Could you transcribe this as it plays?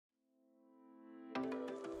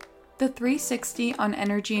The 360 on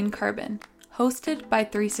Energy and Carbon, hosted by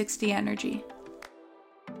 360 Energy.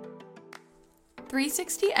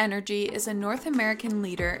 360 Energy is a North American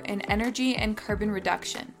leader in energy and carbon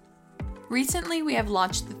reduction. Recently, we have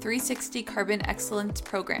launched the 360 Carbon Excellence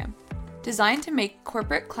Program, designed to make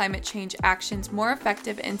corporate climate change actions more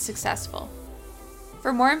effective and successful.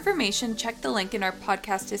 For more information, check the link in our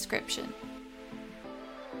podcast description.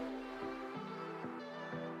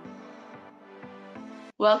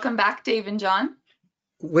 Welcome back, Dave and John.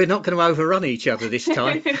 We're not going to overrun each other this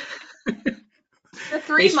time. For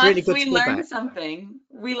 3 months, we learned something.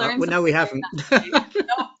 We learned something. No, we haven't.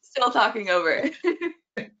 No, still talking over.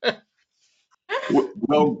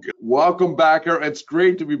 Well, welcome back. It's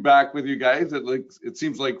great to be back with you guys. It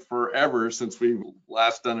seems like forever since we've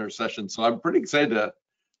last done our session. So I'm pretty excited to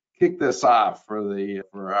kick this off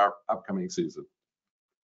for our upcoming season.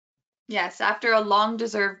 Yes, after a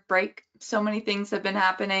long-deserved break, so many things have been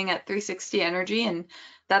happening at 360 Energy, and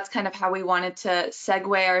that's kind of how we wanted to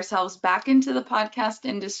segue ourselves back into the podcast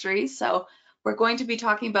industry. So we're going to be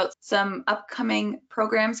talking about some upcoming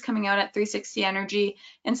programs coming out at 360 Energy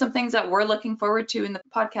and some things that we're looking forward to in the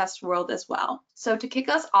podcast world as well. So to kick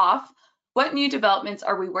us off, what new developments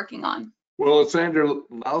are we working on? Well, Sandra,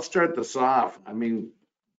 I'll start this off. I mean,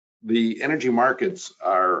 the energy markets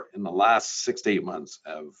are in the last 6 to 8 months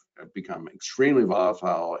have become extremely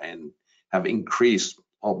volatile and have increased,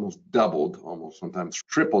 almost doubled, almost sometimes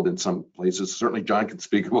tripled in some places. Certainly John can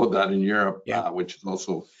speak about that in Europe, which is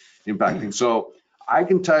also impacting. So I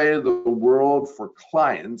can tell you the world for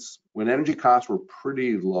clients, when energy costs were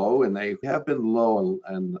pretty low, and they have been low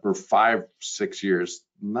and for 5-6 years,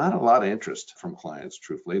 not a lot of interest from clients,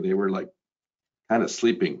 truthfully. They were like kind of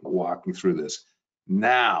sleeping, walking through this.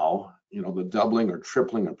 Now, the doubling or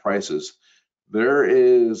tripling of prices, there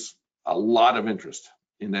is a lot of interest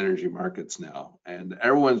in energy markets now, and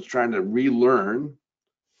everyone's trying to relearn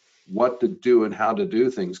what to do and how to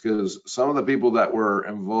do things, because some of the people that were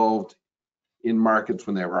involved in markets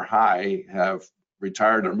when they were high have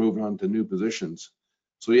retired or moved on to new positions.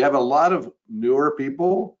 So you have a lot of newer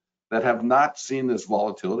people that have not seen this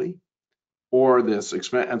volatility or this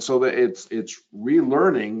expense, and so that it's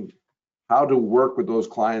relearning how to work with those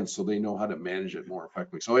clients so they know how to manage it more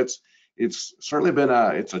effectively. So it's certainly been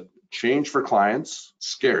a change for clients,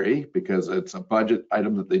 scary because it's a budget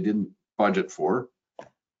item that they didn't budget for.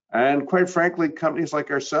 And quite frankly, companies like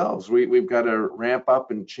ourselves, we've got to ramp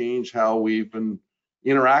up and change how we've been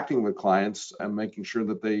interacting with clients and making sure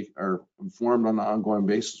that they are informed on an ongoing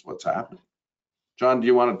basis what's happening. John, do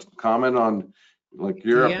you want to comment on, like,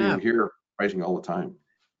 Europe? You hear pricing all the time.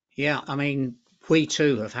 Yeah, I mean, we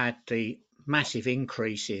too have had the massive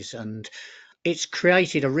increases, and it's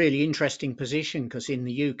created a really interesting position because in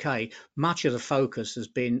the UK, much of the focus has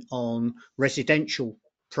been on residential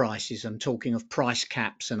prices and talking of price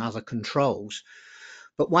caps and other controls.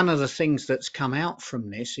 But one of the things that's come out from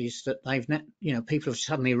this is that people have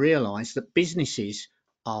suddenly realised that businesses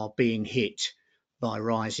are being hit by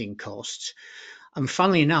rising costs. And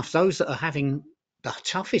funnily enough, those that are having the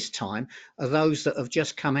toughest time are those that have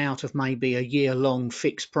just come out of maybe a year-long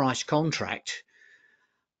fixed price contract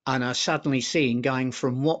and are suddenly seeing going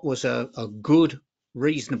from what was a good,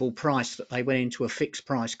 reasonable price that they went into a fixed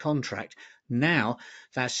price contract. Now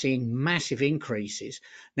they're seeing massive increases.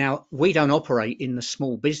 Now, we don't operate in the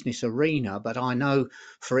small business arena, but I know,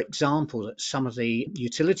 for example, that some of the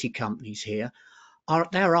utility companies here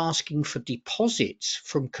they're asking for deposits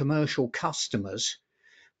from commercial customers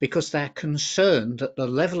because they're concerned that the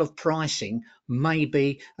level of pricing may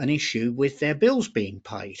be an issue with their bills being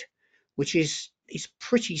paid, which is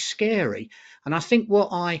pretty scary. And I think what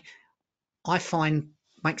I find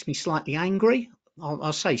makes me slightly angry,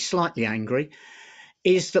 I'll say slightly angry,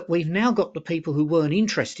 is that we've now got the people who weren't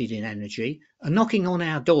interested in energy are knocking on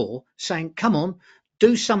our door saying, come on,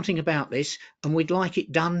 do something about this, and we'd like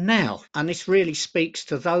it done now. And this really speaks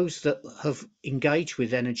to those that have engaged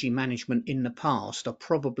with energy management in the past are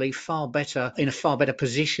probably in a far better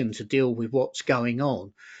position to deal with what's going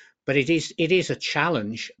on. But it is a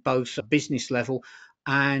challenge, both at business level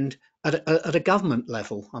and at a government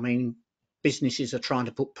level. I mean, businesses are trying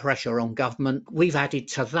to put pressure on government. We've added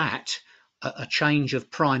to that a change of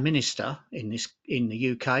prime minister in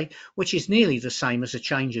the UK, which is nearly the same as a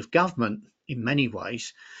change of government in many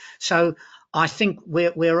ways. So I think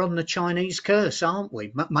we're on the Chinese curse, aren't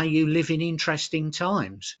we? May you live in interesting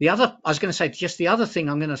times. The other thing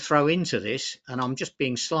I'm going to throw into this, and I'm just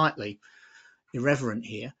being slightly irreverent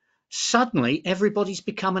here, suddenly everybody's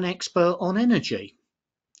become an expert on energy.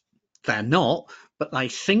 They're not, but they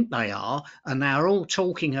think they are. And they're all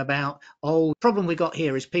talking about, oh, the problem we got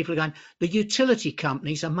here is people are going, the utility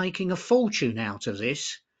companies are making a fortune out of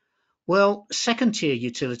this. Well, second tier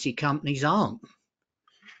utility companies aren't.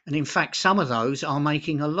 And in fact, some of those are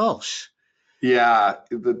making a loss. Yeah,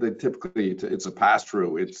 they typically, it's a pass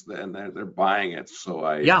through. And they're buying it. So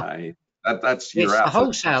that's, you're It's the absolutely.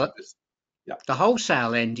 wholesale. Yeah. The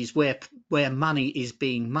wholesale end is where money is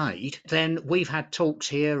being made. Then we've had talks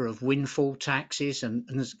here of windfall taxes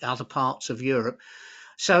and other parts of Europe.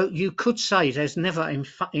 So you could say there's never,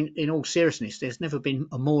 in all seriousness, there's never been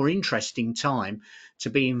a more interesting time to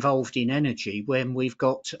be involved in energy when we've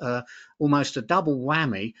got almost a double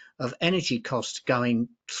whammy of energy costs going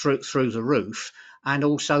through the roof, and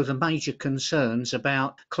also the major concerns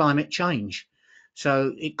about climate change.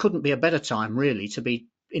 So it couldn't be a better time really to be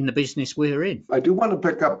in the business we're in. I do want to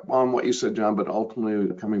pick up on what you said, John, but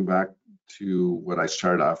ultimately coming back to what I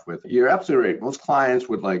started off with, you're absolutely right. Most clients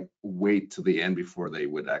would like wait to the end before they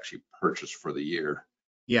would actually purchase for the year.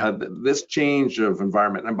 Yeah. This change of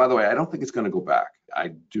environment, and by the way, I don't think it's going to go back.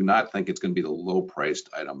 I do not think it's going to be the low priced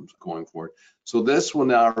items going forward. So this will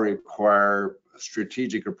now require a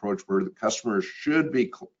strategic approach where the customers should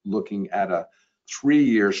be looking at a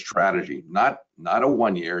 3-year strategy, not a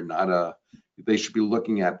 1 year, they should be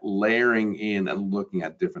looking at layering in and looking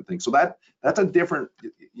at different things. So that's a different,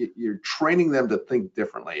 you're training them to think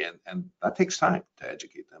differently, and that takes time to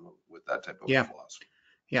educate them with that type of philosophy.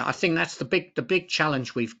 Yeah, I think that's the big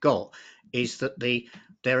challenge we've got, is that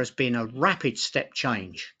there has been a rapid step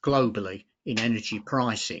change globally in energy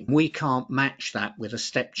pricing. We can't match that with a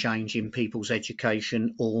step change in people's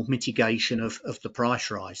education or mitigation of the price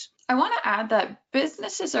rise. I want to add that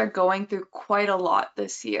businesses are going through quite a lot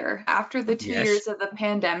this year. After the 2 years of the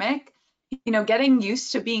pandemic, getting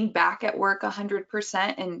used to being back at work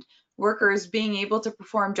 100% and workers being able to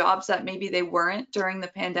perform jobs that maybe they weren't during the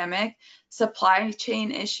pandemic, supply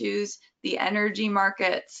chain issues, the energy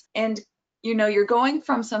markets, and you're going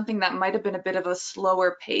from something that might have been a bit of a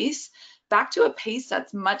slower pace back to a pace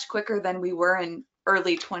that's much quicker than we were in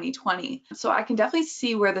early 2020. So I can definitely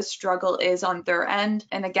see where the struggle is on their end.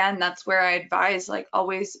 And again, that's where I advise, like,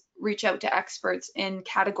 always reach out to experts in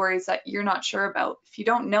categories that you're not sure about. If you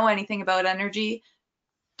don't know anything about energy,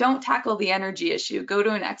 don't tackle the energy issue. Go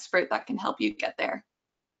to an expert that can help you get there.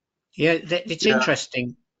 Yeah, it's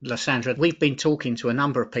interesting, Lysandra. We've been talking to a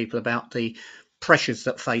number of people about the pressures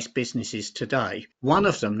that face businesses today. One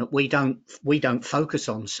of them that we don't focus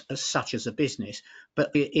on as such as a business,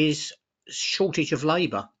 but it is shortage of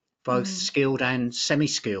labour, both skilled and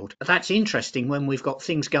semi-skilled. That's interesting when we've got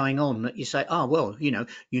things going on that you say, oh, well, you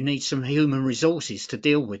need some human resources to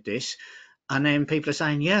deal with this. And then people are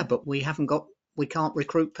saying, yeah, but we can't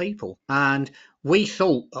recruit people. And we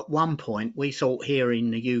thought at one point, here in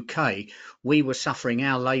the UK, we were suffering,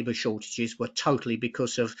 our labour shortages were totally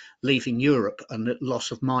because of leaving Europe and the loss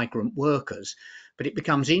of migrant workers. But it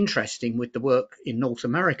becomes interesting with the work in North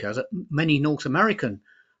America that many North American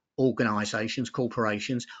organisations,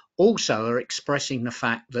 corporations, also are expressing the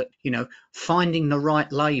fact that, finding the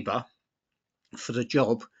right labour for the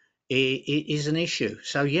job is an issue.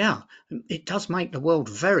 So yeah, it does make the world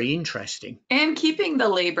very interesting. And keeping the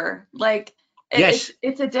labor, like, yes,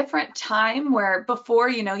 it's a different time where before,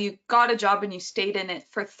 you got a job and you stayed in it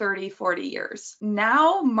for 30, 40 years.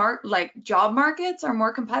 Now, job markets are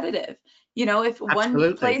more competitive. If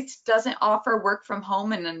one place doesn't offer work from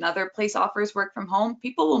home and another place offers work from home,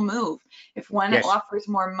 people will move. If one offers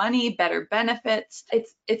more money, better benefits,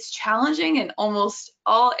 it's challenging in almost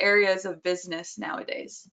all areas of business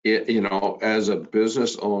nowadays. As a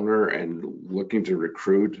business owner and looking to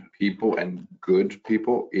recruit people and good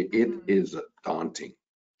people, it is a daunting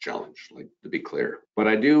challenge, like, to be clear. But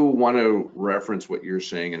I do want to reference what you're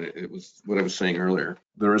saying, and it was what I was saying earlier.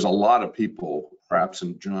 There is a lot of people, perhaps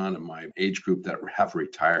in John and my age group, that have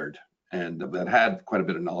retired and that had quite a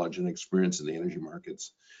bit of knowledge and experience in the energy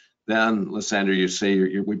markets. Then, Lysandra, you say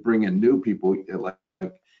we bring in new people. Like,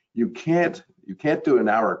 you can't do an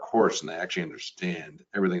hour course and they actually understand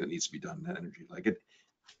everything that needs to be done in energy. Like, it,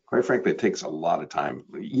 quite frankly, it takes a lot of time,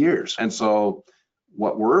 years. And so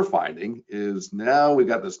what we're finding is now we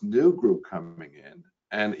got this new group coming in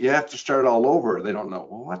and you have to start all over. They don't know,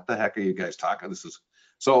 well, what the heck are you guys talking?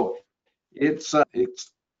 So it's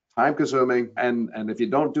time consuming. And if you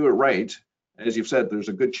don't do it right, as you've said, there's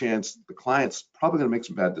a good chance the client's probably going to make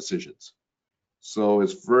some bad decisions. So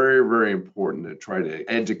it's very, very important to try to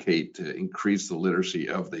educate, to increase the literacy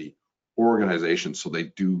of the organization so they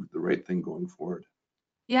do the right thing going forward.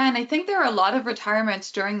 Yeah, and I think there are a lot of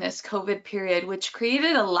retirements during this COVID period, which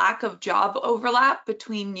created a lack of job overlap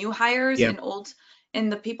between new hires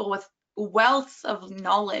and the people with wealth of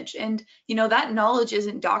knowledge, and that knowledge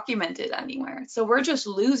isn't documented anywhere. So we're just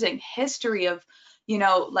losing history of,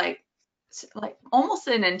 like almost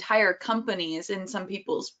an entire company is in some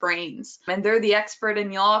people's brains, and they're the expert,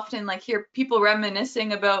 and you'll often like hear people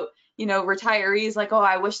reminiscing about retirees, like, oh,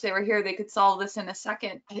 I wish they were here, they could solve this in a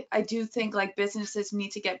second. I do think like businesses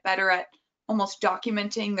need to get better at almost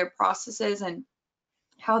documenting their processes and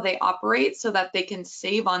how they operate so that they can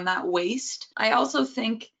save on that waste. I also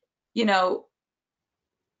think,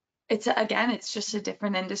 it's just a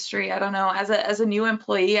different industry. I don't know. As a new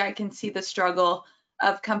employee, I can see the struggle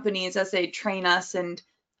of companies as they train us and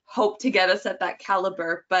hope to get us at that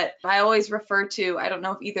caliber. But I always refer to, I don't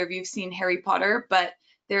know if either of you've seen Harry Potter, but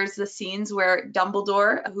there's the scenes where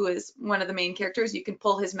Dumbledore, who is one of the main characters, you can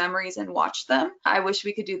pull his memories and watch them. I wish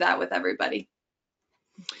we could do that with everybody.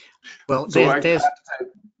 Well, So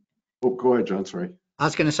go ahead, John. Sorry. I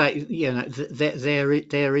was going to say,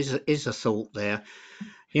 there is a thought there.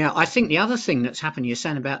 Yeah, I think the other thing that's happened, you're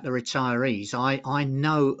saying about the retirees, I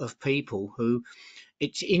know of people who,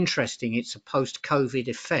 it's interesting, it's a post-COVID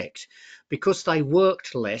effect, because they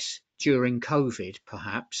worked less during COVID,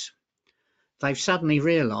 perhaps. They've suddenly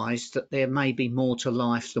realised that there may be more to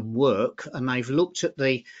life than work, and they've looked at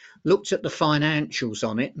the financials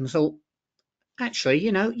on it and thought, actually,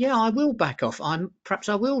 yeah, I will back off. Perhaps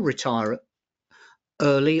I will retire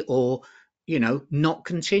early, or not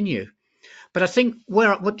continue. But I think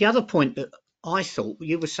what the other point that I thought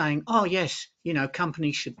you were saying, oh yes,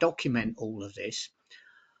 companies should document all of this.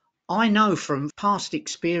 I know from past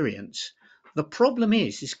experience, the problem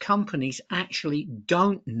is companies actually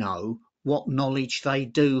don't know what knowledge they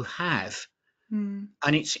do have. And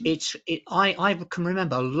I can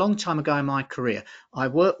remember a long time ago in my career, I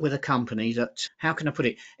worked with a company that, how can I put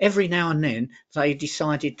it, every now and then they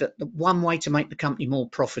decided that the one way to make the company more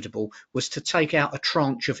profitable was to take out a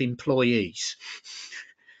tranche of employees.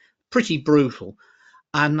 Pretty brutal.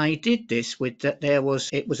 And they did this with that.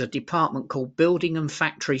 It was a department called Building and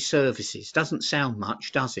Factory Services. Doesn't sound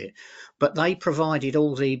much, does it? But they provided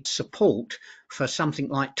all the support for something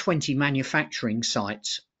like 20 manufacturing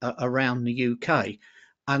sites around the UK.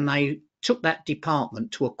 And they took that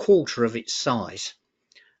department to a quarter of its size.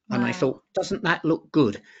 And they thought, doesn't that look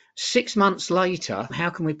good? 6 months later, how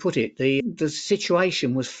can we put it? The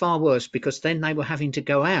situation was far worse, because then they were having to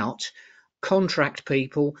go out, contract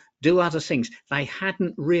people, do other things. They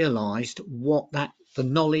hadn't realised the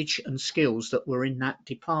knowledge and skills that were in that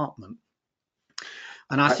department.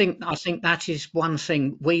 And I think that is one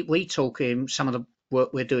thing we talk in some of the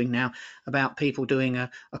work we're doing now about people doing a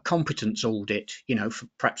competence audit,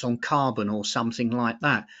 perhaps on carbon or something like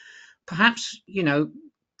that. Perhaps,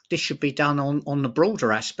 this should be done on the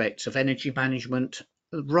broader aspects of energy management,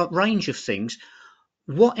 a range of things.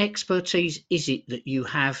 What expertise is it that you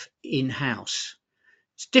have in-house?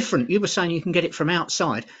 It's different. You were saying you can get it from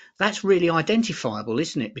outside. That's really identifiable,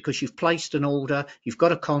 isn't it? Because you've placed an order, you've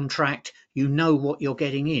got a contract, you know what you're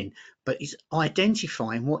getting in. But it's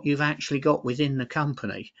identifying what you've actually got within the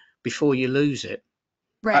company before you lose it.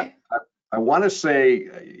 Right. I want to say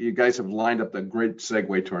you guys have lined up a great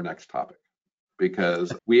segue to our next topic,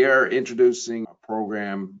 because we are introducing a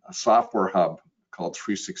program, a software hub called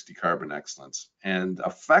 360 Carbon Excellence. And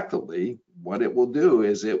effectively, what it will do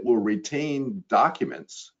is it will retain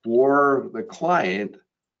documents for the client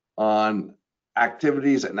on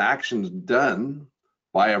activities and actions done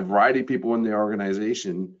by a variety of people in the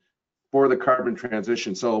organization for the carbon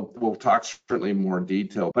transition. So we'll talk certainly in more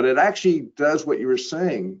detail, but it actually does what you were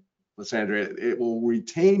saying, Lysandra. It will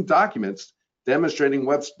retain documents demonstrating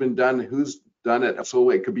what's been done, who's done it,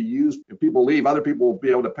 so it could be used. If people leave, other people will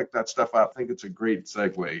be able to pick that stuff up. I think it's a great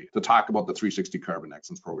segue to talk about the 360 Carbon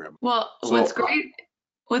Excellence program. Well, what's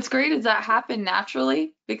great is that happened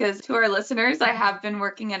naturally, because to our listeners, I have been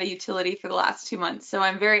working at a utility for the last 2 months, so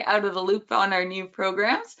I'm very out of the loop on our new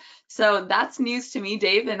programs. So that's news to me,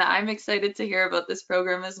 Dave, and I'm excited to hear about this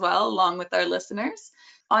program as well, along with our listeners.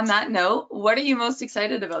 On that note, what are you most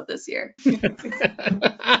excited about this year?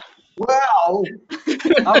 Well,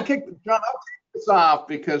 I'll kick this off,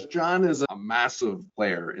 because John is a massive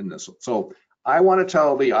player in this. So I want to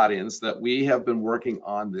tell the audience that we have been working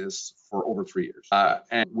on this for over 3 years.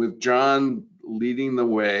 And with John leading the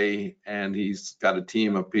way, and he's got a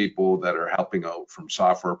team of people that are helping out, from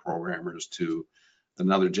software programmers to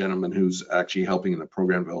another gentleman who's actually helping in the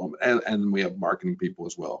program development, and we have marketing people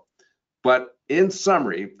as well. But in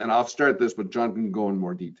summary, and I'll start this, but John can go in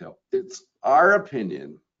more detail. It's our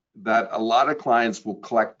opinion that a lot of clients will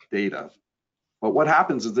collect data, but what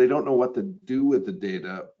happens is they don't know what to do with the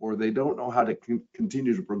data, or they don't know how to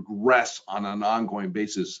continue to progress on an ongoing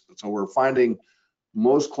basis. So we're finding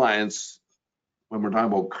most clients, when we're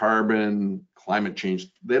talking about carbon, climate change,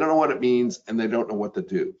 they don't know what it means and they don't know what to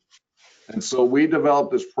do. And so we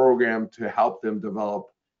developed this program to help them develop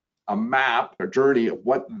a map, a journey of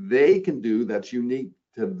what they can do that's unique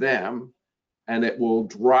to them, and it will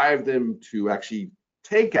drive them to actually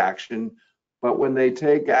take action. But when they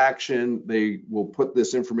take action, they will put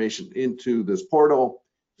this information into this portal.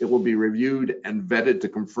 It will be reviewed and vetted to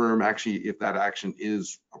confirm actually if that action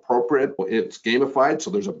is appropriate. It's gamified, so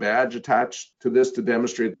there's a badge attached to this to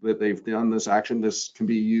demonstrate that they've done this action. This can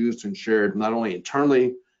be used and shared not only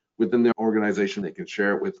internally within their organization, they can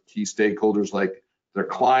share it with key stakeholders like their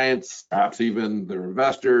clients, perhaps even their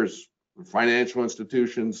investors, financial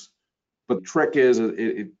institutions. But the trick is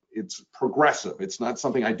it's progressive. It's not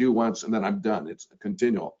something I do once and then I'm done. It's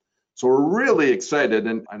continual. So we're really excited.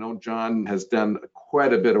 And I know John has done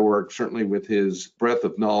quite a bit of work, certainly with his breadth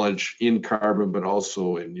of knowledge in carbon, but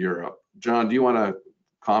also in Europe. John, do you want to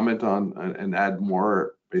comment on and add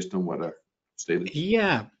more based on what I stated?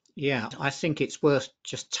 Yeah. I think it's worth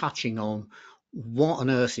just touching on what on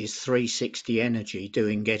earth is 360 Energy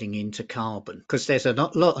doing getting into carbon? Because there's a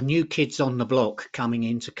lot of new kids on the block coming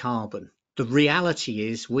into carbon. The reality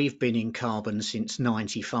is we've been in carbon since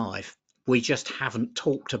 95. We just haven't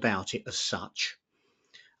talked about it as such.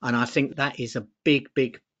 And I think that is a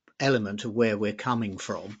big element of where we're coming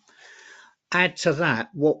from. Add to that,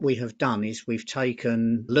 what we have done is we've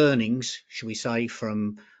taken learnings, shall we say,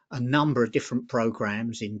 from a number of different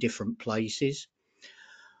programs in different places.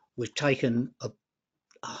 We've taken a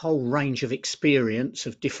whole range of experience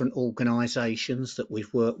of different organisations that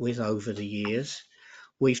we've worked with over the years.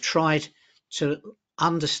 We've tried to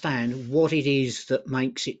understand what it is that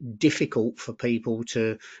makes it difficult for people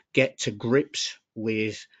to get to grips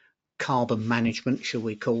with carbon management, shall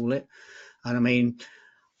we call it. And I mean,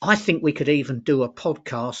 I think we could even do a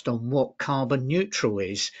podcast on what carbon neutral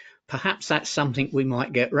is. Perhaps that's something we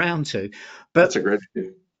might get round to. But that's a great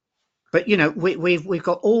idea. But you know, we've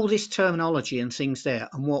got all this terminology and things there,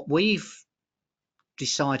 and what we've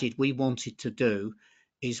decided we wanted to do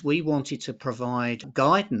is we wanted to provide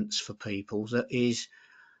guidance for people that is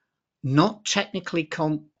not technically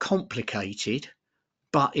complicated,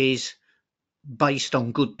 but is based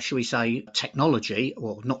on good, shall we say, technology,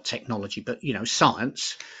 or not technology, but you know,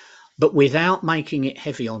 science, but without making it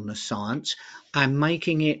heavy on the science and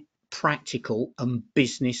making it practical and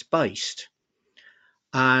business based.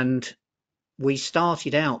 And we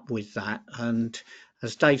started out with that, and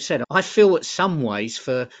as Dave said, I feel that some ways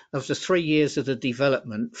for of the 3 years of the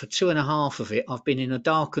development, for 2.5 of it I've been in a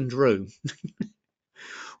darkened room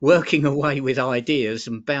working away with ideas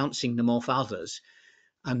and bouncing them off others,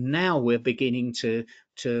 and now we're beginning to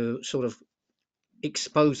sort of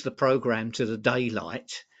expose the program to the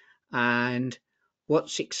daylight. And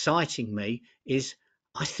what's exciting me is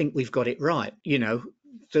I think we've got it right. You know,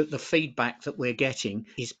 the feedback that we're getting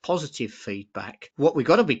is positive feedback. What we've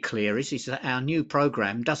got to be clear is that our new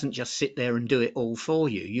program doesn't just sit there and do it all for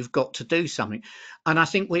you. You've got to do something. And I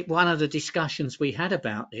think one of the discussions we had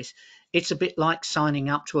about this, it's a bit like signing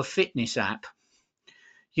up to a fitness app.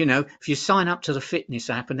 You know, if you sign up to the fitness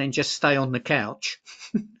app and then just stay on the couch,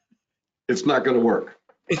 it's not going to work.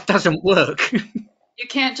 It doesn't work. You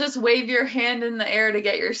can't just wave your hand in the air to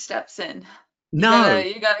get your steps in. No,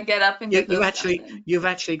 you gotta get up and get those steps in. You've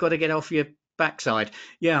actually got to get off your backside.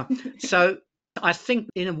 Yeah. So I think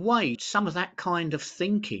in a way, some of that kind of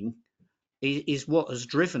thinking is what has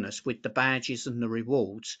driven us with the badges and the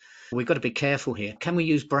rewards. We've got to be careful here. Can we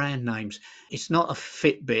use brand names? It's not a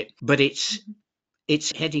Fitbit, but it's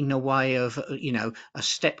heading the way of, you know, a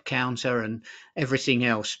step counter and everything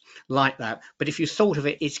else like that. But if you thought of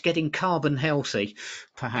it, it's getting carbon healthy,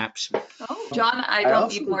 perhaps. Oh, John, I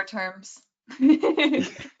don't need more terms.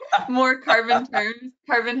 More carbon terms,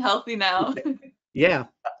 carbon healthy now. Yeah.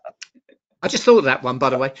 I just thought of that one, by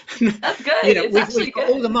the way. That's good. You know, we've got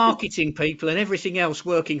all the marketing people and everything else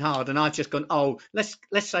working hard, and I've just gone, oh, let's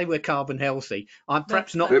say we're carbon healthy. I'm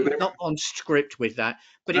perhaps not on script with that,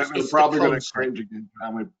 but it's probably going to cringe again.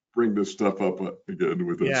 I'm going to bring this stuff up again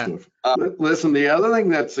with that stuff. Listen, the other thing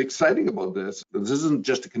that's exciting about this isn't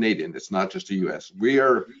just a Canadian. It's not just a US.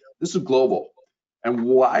 This is global. And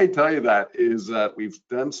why I tell you that is that we've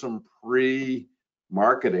done some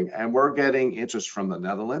pre-marketing and we're getting interest from the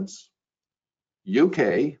Netherlands,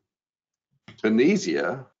 UK,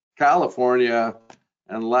 Tunisia, California,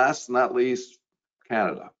 and last but not least,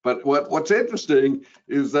 Canada. But what's interesting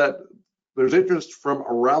is that there's interest from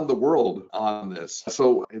around the world on this.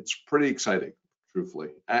 So it's pretty exciting. truthfully.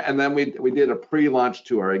 And then we did a pre-launch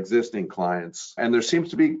to our existing clients, and there seems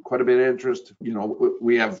to be quite a bit of interest. You know,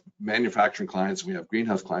 we have manufacturing clients, we have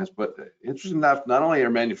greenhouse clients, but interesting enough, not only are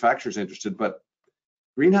manufacturers interested, but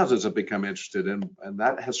greenhouses have become interested, and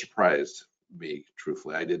that has surprised me,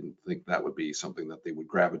 truthfully. I didn't think that would be something that they would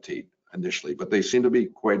gravitate initially, but they seem to be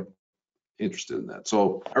quite interested in that.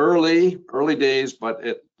 So early days, but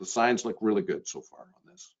the signs look really good so far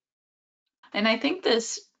on this. And I think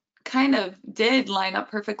this kind of did line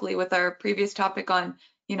up perfectly with our previous topic on,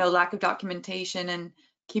 lack of documentation and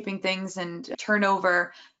keeping things and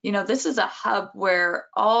turnover. This is a hub where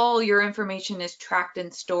all your information is tracked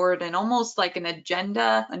and stored, and almost like an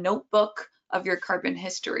agenda, a notebook of your carbon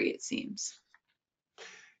history, it seems.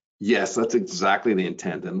 Yes, that's exactly the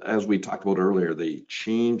intent. And as we talked about earlier, the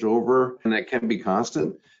changeover, and that can be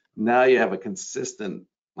constant. Now you have a consistent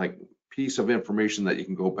piece of information that you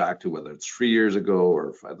can go back to, whether it's 3 years ago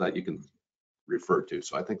or that you can refer to.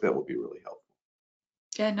 So I think that will be really helpful.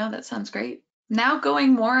 Yeah, no, that sounds great. Now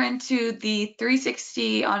going more into the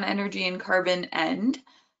 360 on energy and carbon end.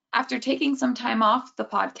 After taking some time off the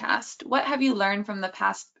podcast, what have you learned from the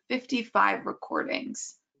past 55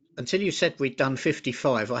 recordings? Until you said we'd done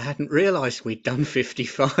 55, I hadn't realised we'd done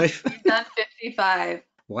 55. We've done 55.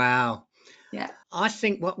 Wow. Yeah. I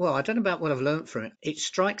think, well, I don't know about what I've learned from it. It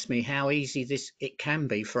strikes me how easy it can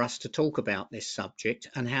be for us to talk about this subject,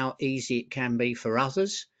 and how easy it can be for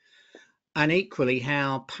others, and equally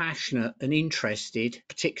how passionate and interested,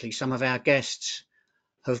 particularly some of our guests,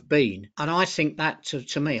 have been. And I think that,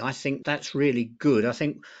 to me, I think that's really good. I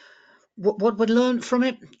think what we learned from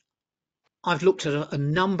it, I've looked at a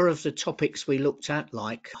number of the topics we looked at,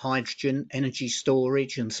 like hydrogen, energy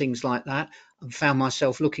storage, and things like that, and found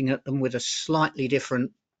myself looking at them with a slightly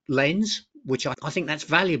different lens, which I think that's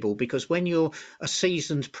valuable, because when you're a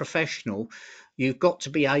seasoned professional, you've got to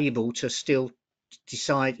be able to still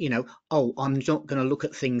decide, oh, I'm not going to look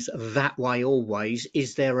at things that way always.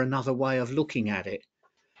 Is there another way of looking at it?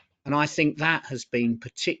 And I think that has been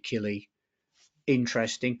particularly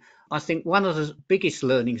interesting. I think one of the biggest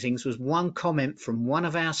learning things was one comment from one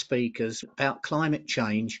of our speakers about climate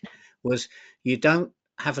change was, you don't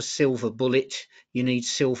have a silver bullet, you need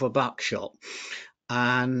silver buckshot.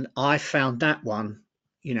 And I found that one,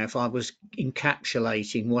 if I was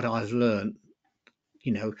encapsulating what I've learned,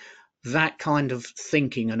 that kind of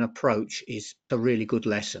thinking and approach is a really good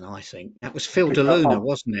lesson, I think. That was Phil DeLuna,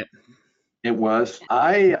 wasn't it? It was.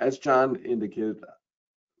 As John indicated,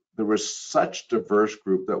 there was such diverse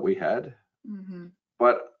group that we had,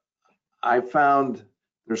 but I found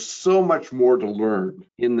there's so much more to learn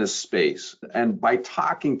in this space. And by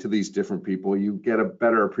talking to these different people, you get a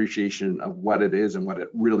better appreciation of what it is and what it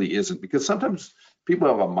really isn't. Because sometimes people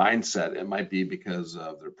have a mindset, it might be because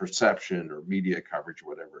of their perception or media coverage or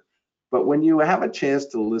whatever. But when you have a chance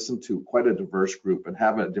to listen to quite a diverse group and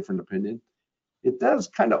have a different opinion, it does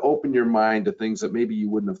kind of open your mind to things that maybe you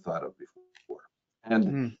wouldn't have thought of before.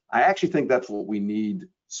 And I actually think that's what we need,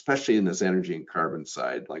 especially in this energy and carbon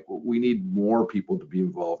side. We need more people to be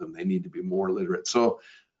involved, and they need to be more literate. So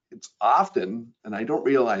it's often, and I don't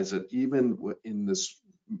realize it, even in this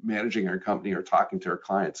managing our company or talking to our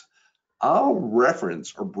clients, I'll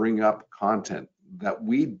reference or bring up content that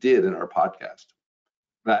we did in our podcast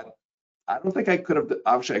that I don't think I could have,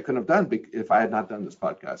 obviously I couldn't have done if I had not done this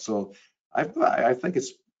podcast. So I think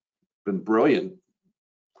it's been brilliant,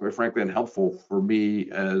 quite frankly, and helpful for me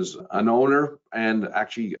as an owner, and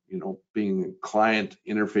actually, being a client,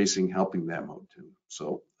 interfacing, helping them out too.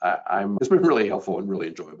 So it's been really helpful and really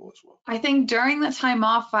enjoyable as well. I think during the time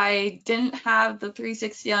off, I didn't have the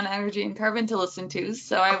 360 on energy and carbon to listen to,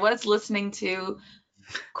 so I was listening to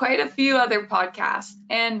quite a few other podcasts.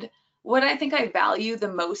 And what I think I value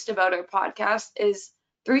the most about our podcast is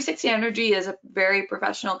 360 Energy is a very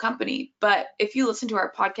professional company, but if you listen to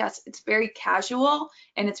our podcast, it's very casual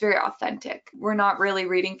and it's very authentic. We're not really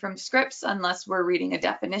reading from scripts unless we're reading a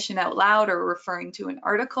definition out loud or referring to an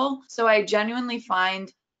article. So I genuinely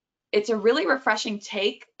find it's a really refreshing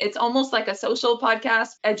take. It's almost like a social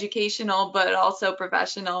podcast, educational, but also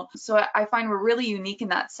professional. So I find we're really unique in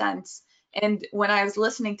that sense. And when I was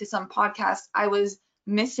listening to some podcasts, I was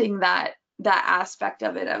missing that aspect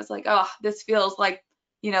of it. I was like, oh, this feels like,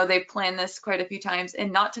 they've planned this quite a few times,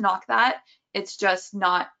 and not to knock that, it's just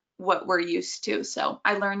not what we're used to. So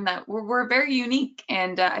I learned that we're very unique,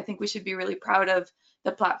 and I think we should be really proud of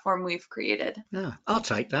the platform we've created. Yeah, I'll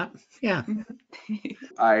take that. Yeah.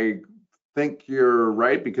 I think you're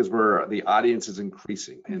right, because the audience is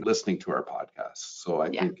increasing and listening to our podcast. So I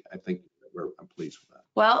think I'm pleased with that.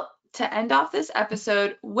 Well, to end off this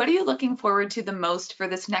episode, what are you looking forward to the most for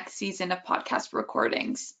this next season of podcast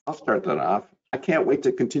recordings? I'll start that off. I can't wait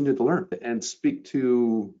to continue to learn and speak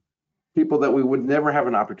to people that we would never have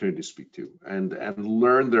an opportunity to speak to, and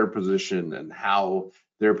learn their position and how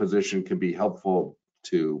their position can be helpful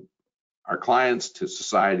to our clients, to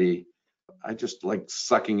society. I just like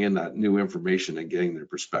sucking in that new information and getting their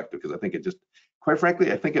perspective, because I think it just, quite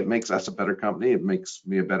frankly, I think it makes us a better company. It makes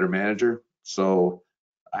me a better manager. So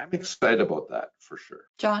I'm excited about that for sure.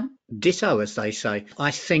 John? Ditto, as they say.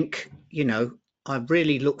 I think, I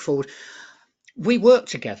really look forward. We work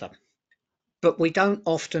together, but we don't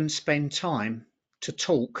often spend time to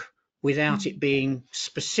talk without it being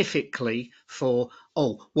specifically for,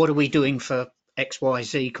 what are we doing for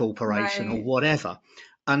XYZ Corporation or Right. whatever.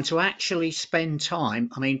 And to actually spend time,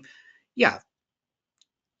 I mean, yeah,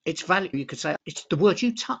 it's valuable. You could say it's the word,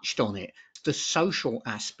 you touched on it, the social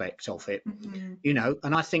aspect of it, Mhm.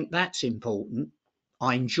 and I think that's important.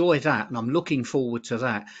 I enjoy that and I'm looking forward to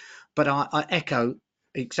that. But I echo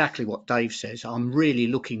exactly what Dave says. I'm really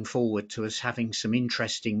looking forward to us having some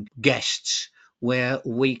interesting guests where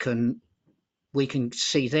we can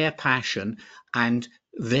see their passion and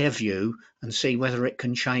their view and see whether it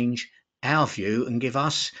can change our view and give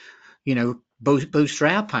us, boost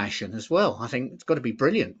our passion as well. I think it's got to be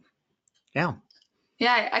brilliant. Yeah.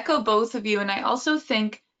 Yeah, I echo both of you. And I also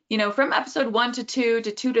think, from episode 1 to 2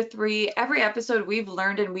 to 2 to 3, every episode we've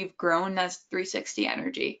learned and we've grown as 360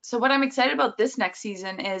 Energy. So what I'm excited about this next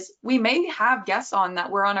season is we may have guests on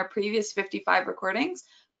that were on our previous 55 recordings,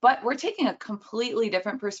 but we're taking a completely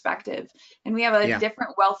different perspective. And we have a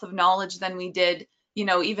different wealth of knowledge than we did,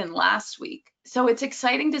 even last week. So it's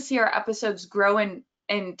exciting to see our episodes grow and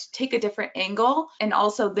take a different angle, and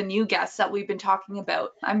also the new guests that we've been talking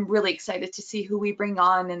about. I'm really excited to see who we bring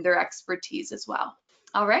on and their expertise as well.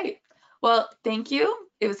 All right. Well, thank you.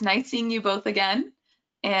 It was nice seeing you both again,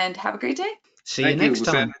 and have a great day. See you next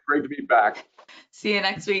time. Great to be back. See you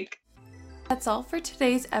next week. That's all for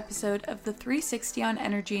today's episode of the 360 on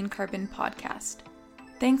Energy and Carbon podcast.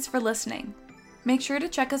 Thanks for listening. Make sure to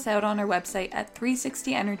check us out on our website at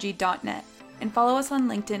 360energy.net and follow us on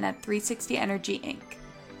LinkedIn at 360 Energy Inc.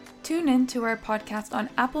 Tune in to our podcast on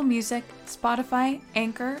Apple Music, Spotify,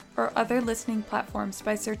 Anchor, or other listening platforms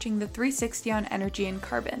by searching the 360 on Energy and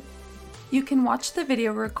Carbon. You can watch the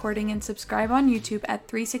video recording and subscribe on YouTube at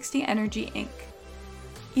 360 Energy Inc.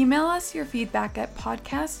 Email us your feedback at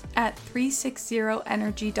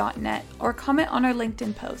podcast@360energy.net or comment on our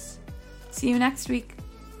LinkedIn posts. See you next week.